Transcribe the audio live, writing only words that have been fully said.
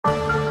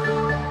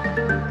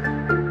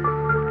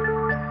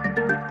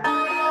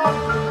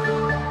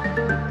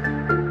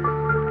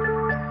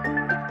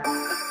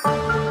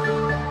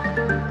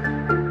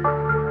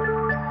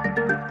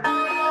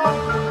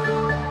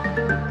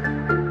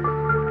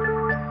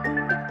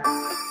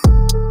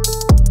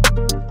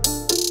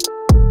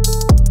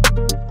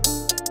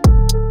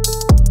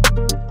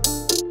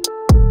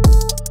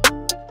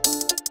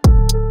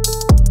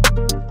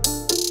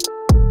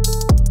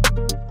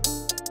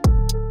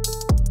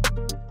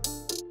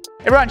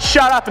Everyone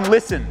shut up and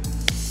listen.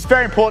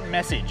 Very important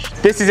message.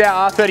 This is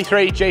our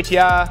R33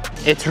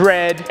 GTR. It's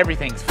red.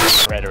 Everything's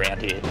red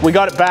around here. We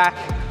got it back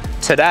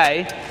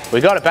today.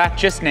 We got it back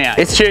just now.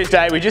 It's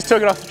Tuesday. We just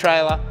took it off the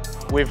trailer.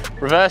 We've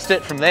reversed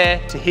it from there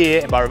to here.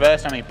 And by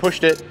reversed, I mean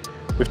pushed it.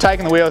 We've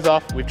taken the wheels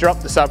off. We've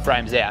dropped the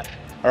subframes out.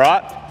 All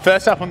right?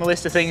 First up on the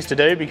list of things to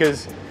do,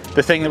 because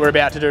the thing that we're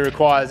about to do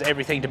requires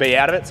everything to be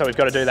out of it. So we've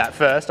got to do that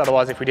first.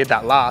 Otherwise, if we did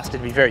that last,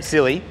 it'd be very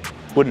silly,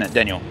 wouldn't it,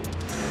 Daniel?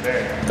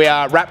 We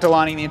are Raptor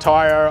lining the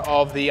entire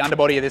of the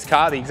underbody of this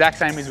car, the exact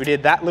same as we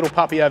did that little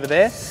puppy over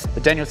there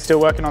that Daniel's still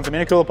working on some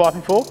intercooler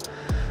piping for.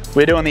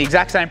 We're doing the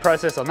exact same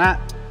process on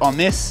that, on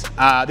this.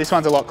 This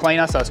one's a lot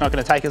cleaner, so it's not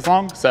going to take as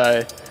long.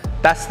 So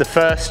that's the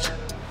first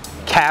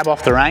cab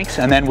off the ranks,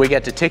 and then we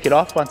get to tick it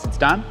off once it's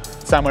done.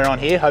 Somewhere on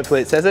here,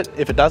 hopefully it says it.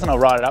 If it doesn't, I'll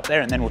write it up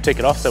there and then we'll tick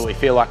it off so we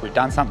feel like we've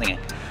done something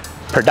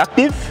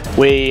productive.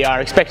 We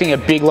are expecting a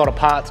big lot of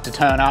parts to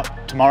turn up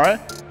tomorrow.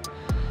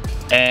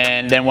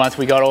 And then once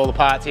we got all the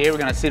parts here, we're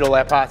going to sit all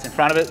our parts in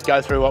front of it, go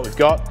through what we've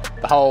got,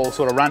 the whole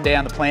sort of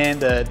rundown, the plan,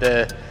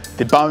 the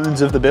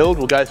bones of the build.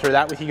 We'll go through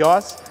that with you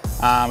guys.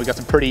 We've got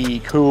some pretty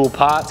cool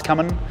parts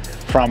coming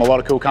from a lot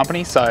of cool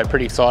companies, so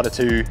pretty excited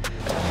to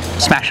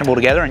smash them all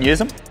together and use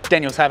them.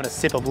 Daniel's having a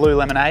sip of blue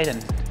lemonade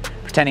and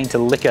pretending to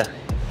lick a,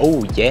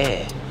 oh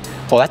yeah.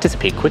 Well, that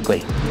disappeared quickly.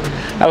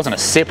 That wasn't a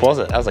sip, was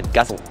it? That was a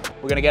guzzle.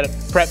 We're going to get it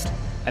prepped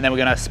and then we're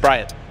going to spray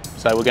it.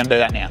 So we're going to do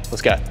that now.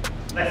 Let's go.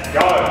 Let's go.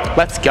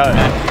 Let's go.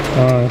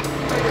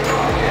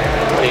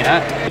 What do you know?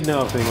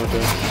 No, thing like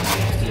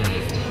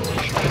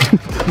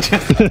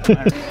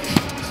that.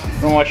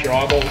 Don't wash your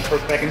eyeballs for a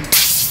second.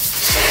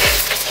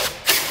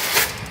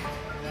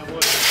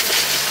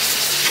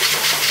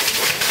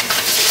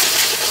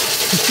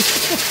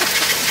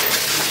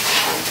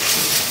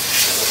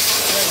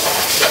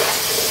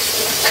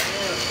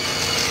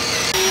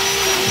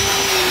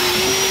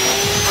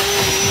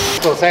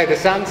 Well, say the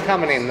sun's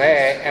coming in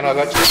there and I've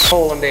got you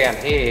falling down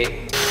here.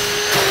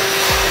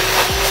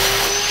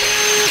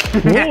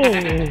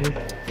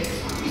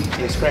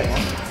 You spray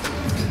one.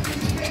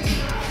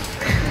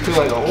 Feel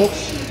like a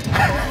horse.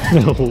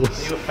 No horse.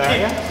 Are you a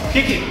farrier?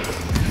 Kick him.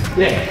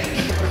 Yeah.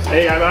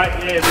 There you go, mate.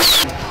 Yeah.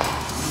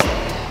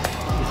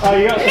 Oh,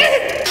 you got it.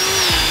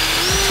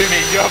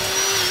 Two-man job.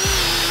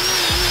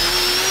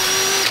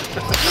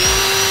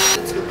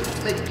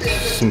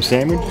 Some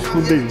sandwich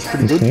would be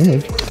pretty good.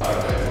 Sandwich.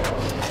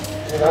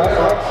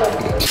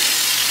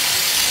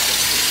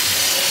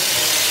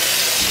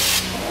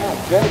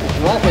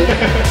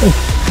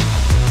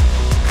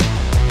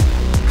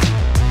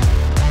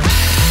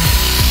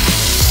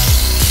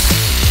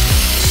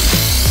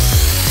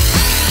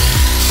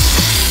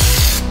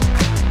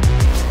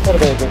 That'll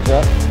be a good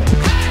job.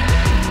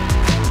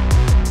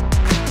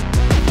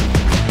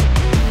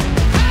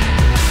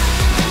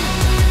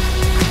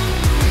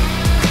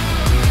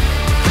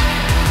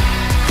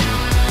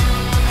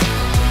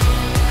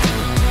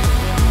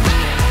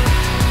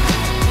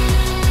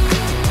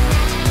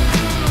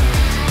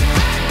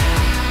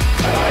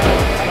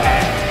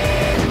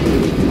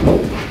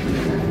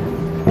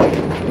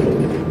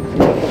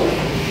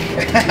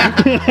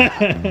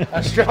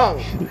 I'm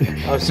strong.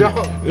 I'm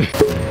strong.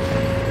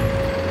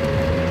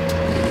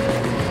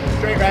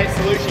 Street race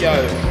Solucio.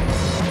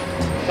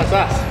 That's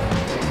us.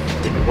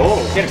 Get the ball.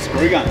 Get a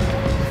screw gun.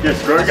 Yeah,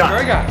 screw gun.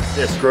 Screw gun.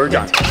 Yeah, screw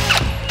gun.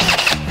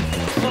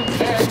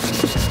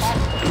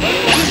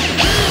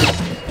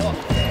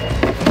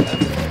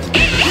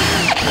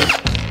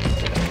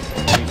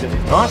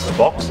 Nice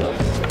box though.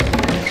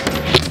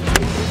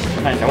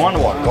 Hey, no wonder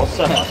why it costs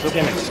so much. Look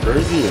how many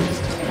screws he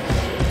used.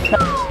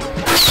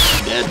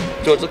 Yeah,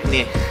 George, look in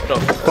there.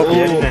 Copy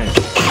editing.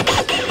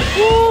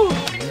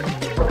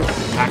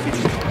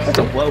 Packaging. That's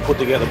a well put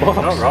together box.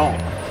 Not wrong.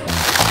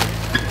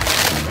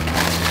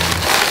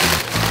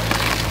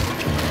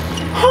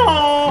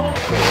 Oh!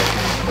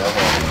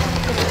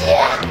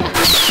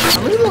 A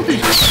little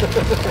bit.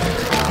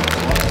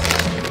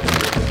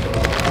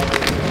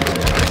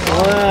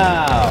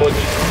 Wow.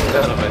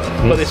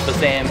 Got this for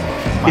Sam.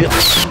 He's a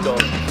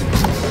dog.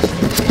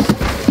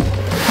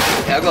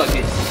 Yeah, I got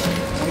this.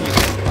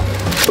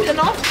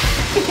 Enough.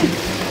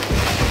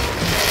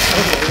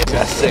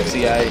 That's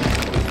sexy, eh?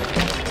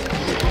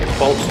 It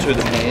bolts to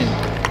the hand.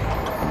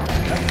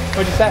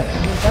 What'd you say?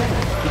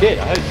 You did?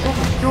 I heard you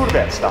talking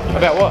about stuff.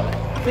 About what?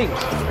 Things.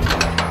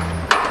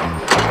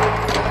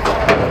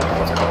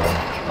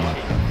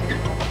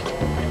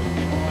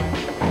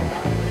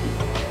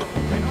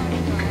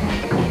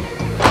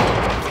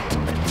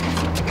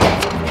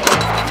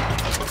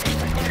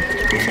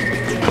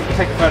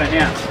 Take a photo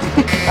now.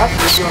 That's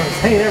what you want to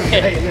see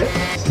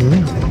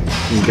everything.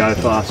 You go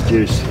fast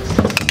juice.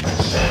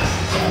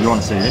 You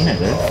want to see it in there,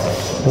 dude?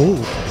 Oh,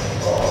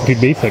 good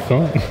beef that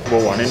can't.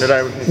 Bought one in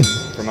today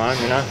from home,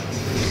 you know.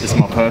 This is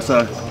my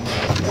perso.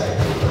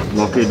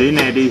 Lock it in,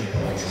 Eddie.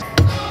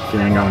 It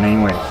ain't going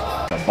anywhere.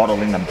 A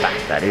bottle in the back,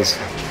 that is.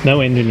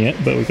 No engine yet,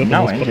 but we've got the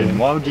No NOS engine.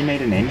 Why would you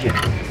need an engine?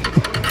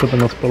 Put the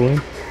NOS bottle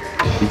in.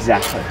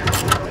 Exactly.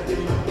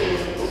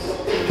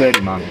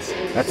 30 months.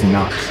 That's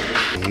nuts.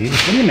 What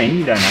do you mean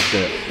you don't have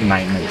to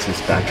maintenance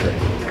this battery?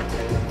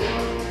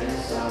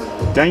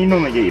 Don't you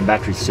normally get your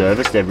battery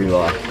serviced every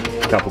like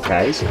couple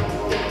Ks?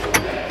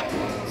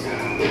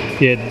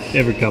 Yeah,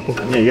 every couple.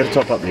 Yeah, you got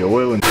to top up the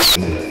oil and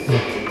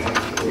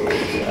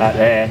out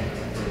there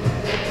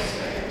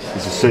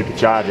is a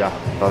supercharger,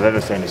 if I've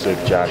ever seen a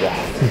supercharger.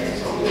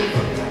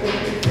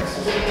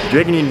 Do you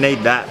reckon you need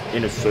that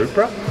in a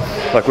Supra?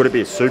 Like, would it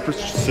be a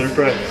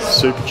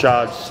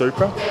supercharged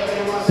Supra?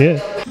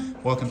 Yeah.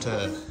 Welcome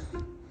to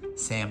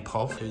Sam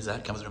Pov. Who's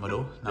that? Comes through my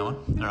door. No one?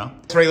 All right.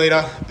 3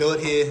 litre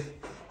billet here,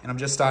 and I'm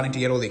just starting to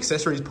get all the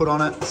accessories put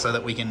on it so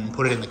that we can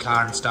put it in the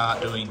car and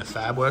start doing the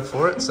fab work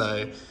for it.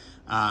 So we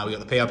got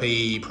the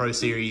PRP Pro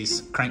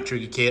Series crank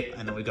trigger kit,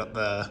 and then we've got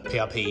the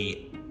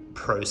PRP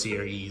Pro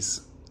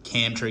Series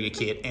cam trigger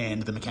kit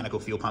and the mechanical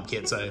fuel pump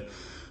kit. So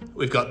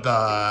we've got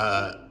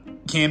the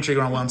cam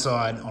trigger on one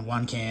side on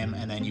one cam,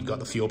 and then you've got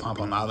the fuel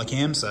pump on the other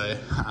cam. So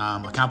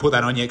I can't put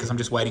that on yet because I'm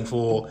just waiting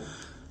for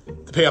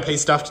the PRP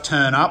stuff to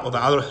turn up, or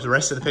the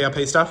rest of the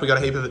PRP stuff. We got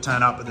a heap of it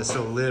turn up, but there's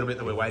still a little bit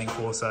that we're waiting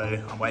for.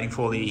 So I'm waiting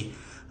for the,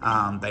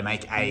 they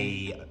make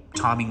a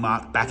timing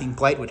mark backing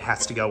plate which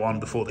has to go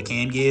on before the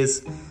cam gears,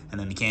 and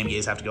then the cam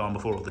gears have to go on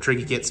before all the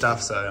trigger kit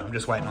stuff. So I'm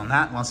just waiting on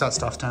that. Once that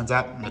stuff turns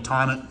up, I'm gonna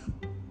time it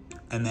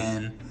and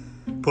then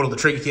put all the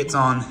trigger kits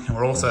on. And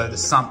we're also the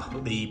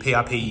sump, the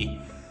PRP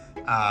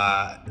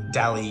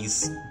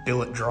Dali's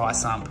billet dry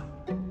sump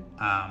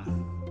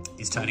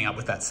is turning up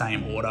with that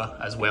same order,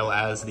 as well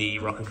as the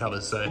rocker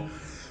covers. So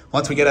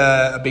once we get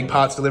a big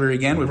parts delivery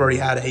again, we've already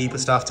had a heap of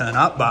stuff turn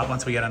up, but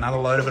once we get another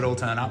load of it all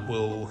turn up,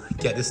 we'll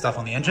get this stuff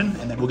on the engine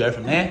and then we'll go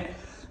from there.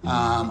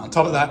 On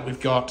top of that, we've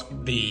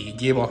got the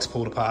gearbox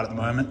pulled apart at the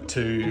moment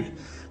to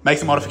make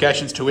some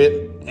modifications to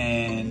it,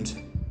 and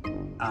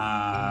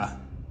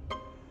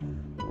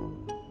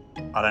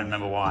I don't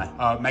remember why.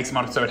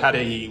 So it had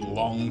a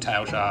long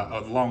tail shaft,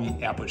 a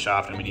long output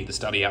shaft, and we need the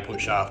stubby output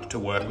shaft to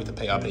work with the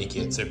PRP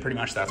kit. So pretty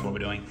much that's what we're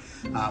doing.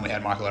 We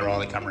had Michael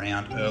O'Reilly come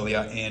around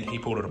earlier and he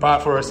pulled it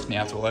apart for us.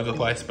 Now it's all over the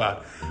place,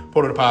 but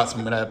pulled it apart. So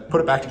I'm gonna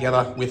put it back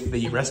together with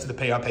the rest of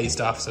the PRP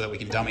stuff so that we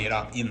can dummy it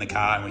up in the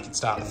car and we can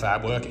start the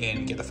fab work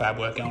and get the fab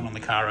work going on the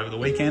car over the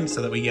weekend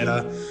so that we get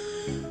a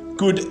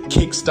good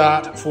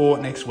kickstart for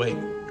next week.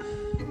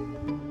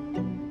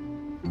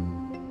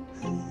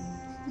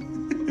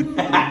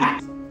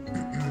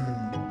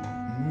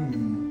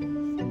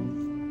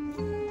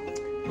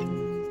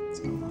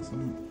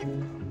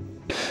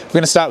 We're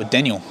going to start with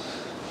Daniel.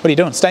 What are you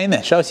doing? Stay in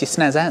there. Show us your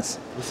snaz ass.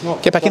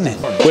 Get back in there.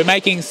 We're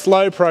making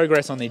slow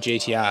progress on the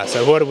GTR.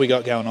 So what have we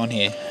got going on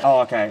here? Oh,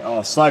 okay.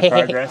 Oh, slow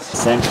progress.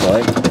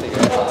 Essentially,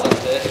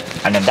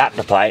 an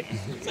adapter plate.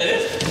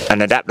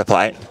 An adapter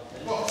plate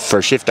for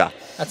a shifter.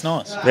 That's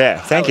nice. Yeah,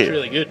 thank you. That's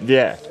really good.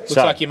 Yeah. Looks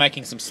like you're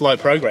making some slow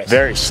progress.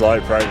 Very slow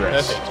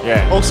progress. Perfect.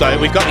 Yeah.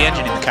 Also, we've got the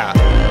engine in the car.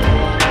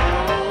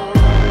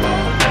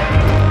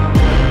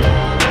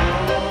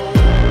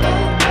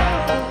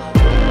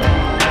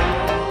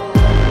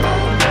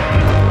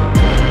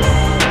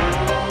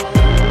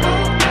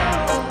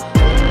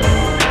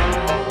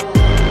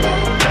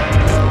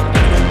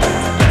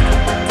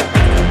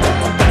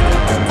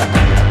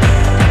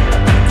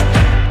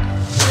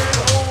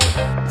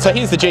 So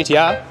here's the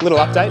GTR, little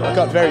update. I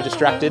got very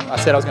distracted. I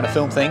said I was going to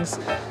film things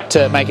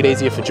to make it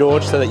easier for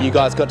George so that you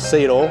guys got to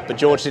see it all, but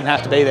George didn't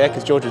have to be there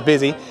because George was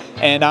busy,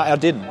 and I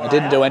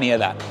didn't do any of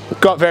that.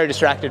 Got very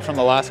distracted from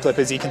the last clip,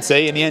 as you can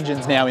see, and the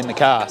engine's now in the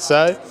car.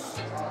 So,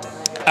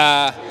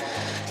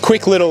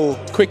 quick little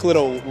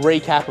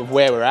recap of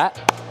where we're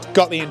at.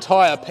 Got the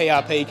entire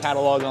PRP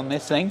catalogue on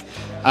this thing.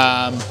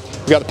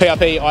 We've got the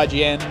PRP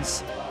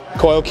IGNs,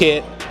 coil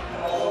kit,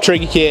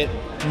 trigger kit,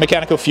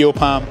 mechanical fuel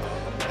pump,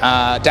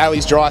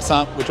 Dali's dry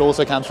sump, which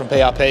also comes from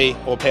PRP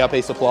or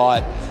PRP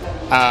supplied.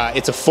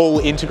 It's a full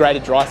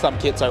integrated dry sump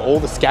kit, so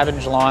all the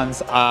scavenge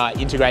lines are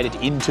integrated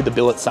into the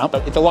billet sump.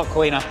 It's a lot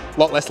cleaner, a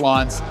lot less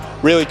lines,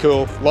 really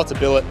cool, lots of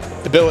billet.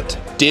 The billet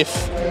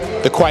diff,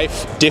 the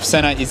Quaif diff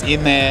center is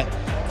in there.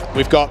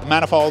 We've got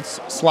manifolds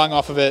slung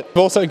off of it. We've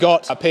also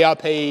got a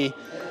PRP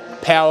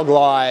Power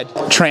Glide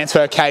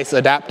transfer case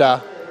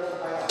adapter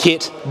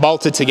kit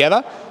bolted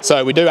together.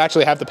 So we do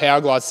actually have the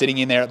Power Glide sitting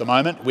in there at the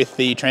moment with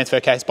the transfer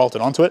case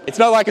bolted onto it. It's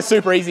not like a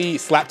super easy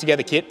slap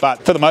together kit,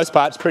 but for the most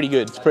part, it's pretty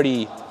good. It's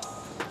pretty,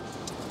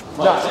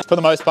 for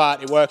the most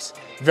part, it works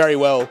very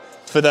well.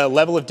 For the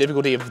level of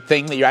difficulty of the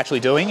thing that you're actually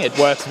doing, it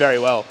works very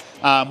well.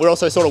 We're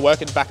also sort of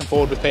working back and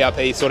forward with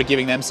PRP, sort of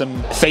giving them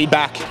some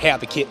feedback, how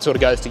the kit sort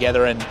of goes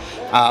together and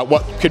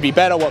what could be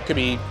better,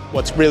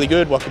 what's really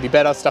good, what could be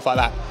better, stuff like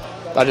that.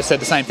 I just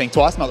said the same thing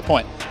twice, not the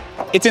point.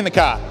 It's in the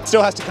car. It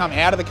still has to come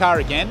out of the car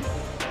again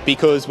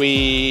because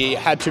we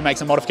had to make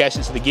some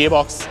modifications to the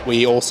gearbox.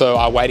 We also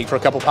are waiting for a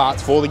couple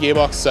parts for the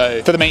gearbox.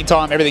 So for the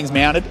meantime, everything's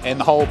mounted, and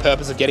the whole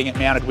purpose of getting it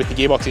mounted with the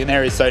gearbox in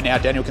there is so now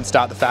Daniel can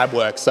start the fab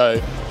work.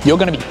 So you're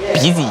gonna be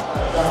busy.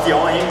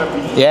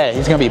 Yeah,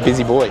 he's gonna be a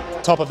busy boy.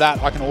 On top of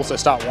that, I can also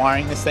start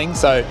wiring this thing.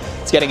 So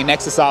it's getting a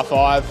Nexus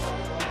R5,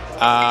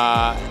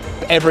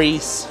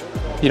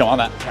 you don't want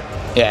that.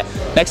 Yeah,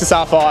 Nexus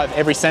R5,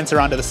 every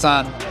sensor under the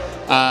sun.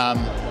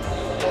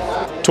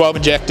 12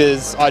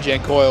 injectors,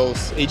 IGN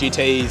coils,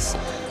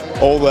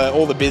 EGTs,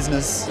 all the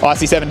business.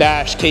 IC7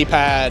 dash,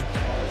 keypad,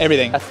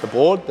 everything. That's the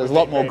board. There's a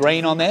lot more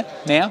green on there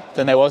now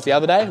than there was the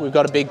other day. We've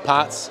got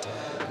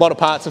a lot of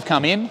parts have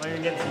come in. Are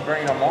you getting some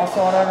green on my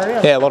side over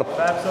here? Yeah, a lot of.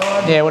 Fab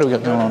side? Yeah, what do we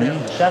got going on here?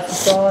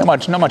 Chassis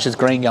side? Not much is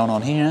green going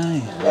on here, eh?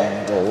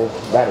 That's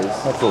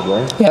all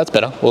green. Yeah, that's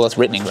better. Well, that's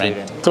written in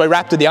green. So we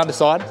Raptored the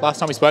underside. Last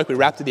time we spoke, we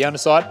Raptored the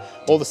underside.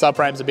 All the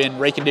subframes have been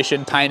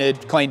reconditioned,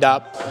 painted, cleaned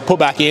up, put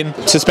back in.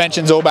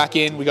 Suspension's all back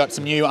in. We got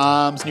some new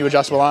arms, new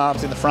adjustable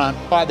arms in the front.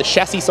 The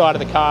chassis side of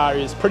the car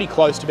is pretty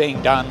close to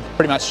being done.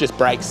 Pretty much just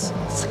brakes,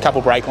 a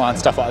couple brake lines,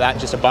 stuff like that,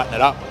 just to button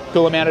it up.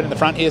 Cooler mounted in the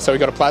front here, so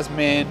we've got a Plasma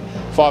Man,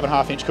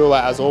 5.5-inch cooler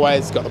as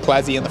always. Got the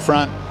Plazzy in the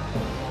front.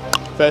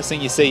 First thing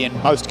you see in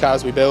most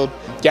cars we build.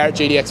 Garrett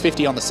GDX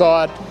 50 on the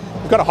side.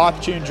 We've got a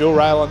Hypertune dual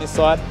rail on this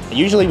side.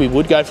 Usually we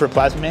would go for a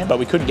Plasma Man, but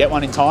we couldn't get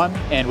one in time.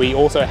 And we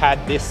also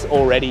had this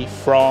already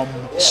from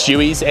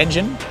Stewie's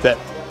engine that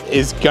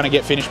is going to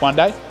get finished one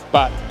day.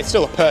 But it's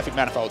still a perfect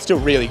manifold. It's still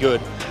really good.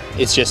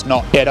 It's just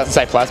not, yeah, it doesn't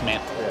say Plasma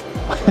Man.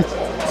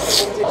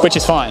 Which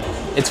is fine.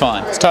 It's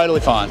fine. It's totally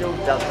fine.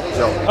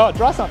 Oh,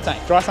 dry sump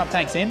tank. Dry sump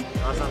tank's in.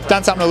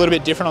 Done something a little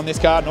bit different on this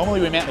car.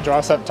 Normally we mount the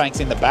dry sump tanks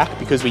in the back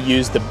because we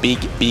use the big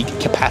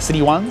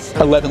capacity ones,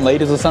 11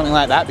 litres or something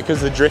like that.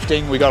 Because of the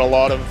drifting, we got a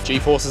lot of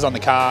G-forces on the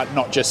car,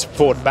 not just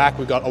forward and back.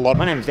 We've got a lot.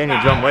 My name's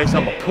Daniel John Weiss.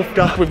 I'm a poofed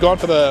up. We've gone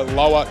for the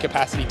lower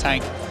capacity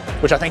tank,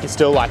 which I think is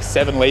still like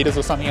 7 litres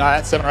or something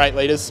like that, 7 or 8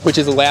 litres, which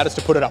has allowed us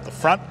to put it up the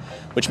front,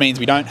 which means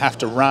we don't have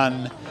to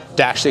run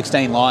dash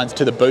 16 lines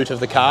to the boot of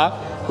the car,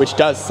 which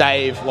does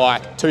save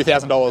like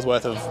 $2,000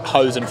 worth of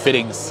hose and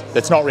fittings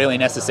that's not really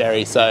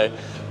necessary. So,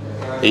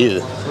 ew.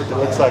 It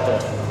looks like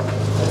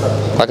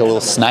a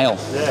little snail.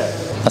 Yeah.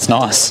 That's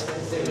nice.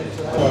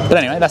 But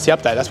anyway, that's the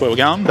update. That's where we're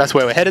going. That's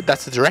where we're headed.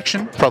 That's the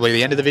direction. Probably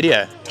the end of the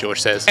video, George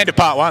says. End of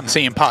part 1.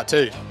 See you in part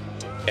 2.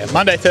 Yeah,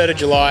 Monday, 3rd of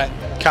July.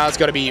 Car's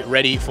got to be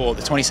ready for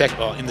the 22nd.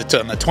 Well, on the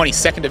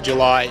 22nd of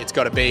July, it's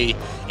got to be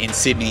in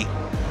Sydney.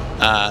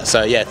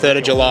 So yeah, 3rd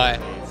of July.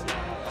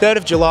 3rd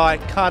of July,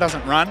 car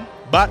doesn't run,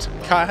 but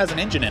car has an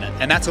engine in it,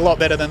 and that's a lot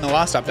better than the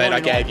last update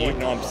I gave you.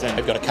 99%.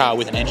 They've got a car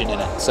with an engine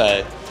in it,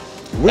 so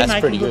We're that's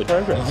pretty good.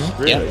 Progress,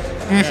 really.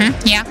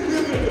 Yeah.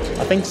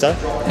 I think so.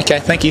 Okay,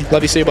 thank you.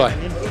 Love you. See you. Bye.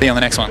 See you on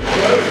the next one.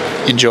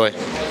 Enjoy.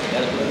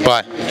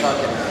 Bye.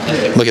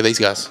 Look at these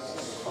guys.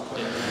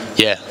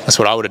 Yeah, that's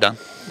what I would have done.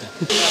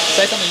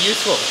 Say something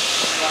useful.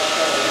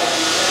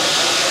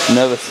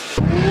 Nervous.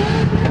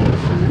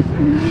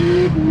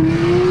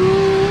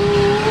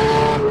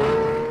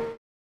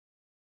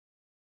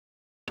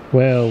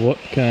 Well, what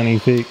can he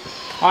fix?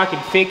 I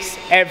can fix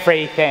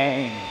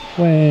everything.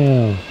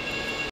 Wow.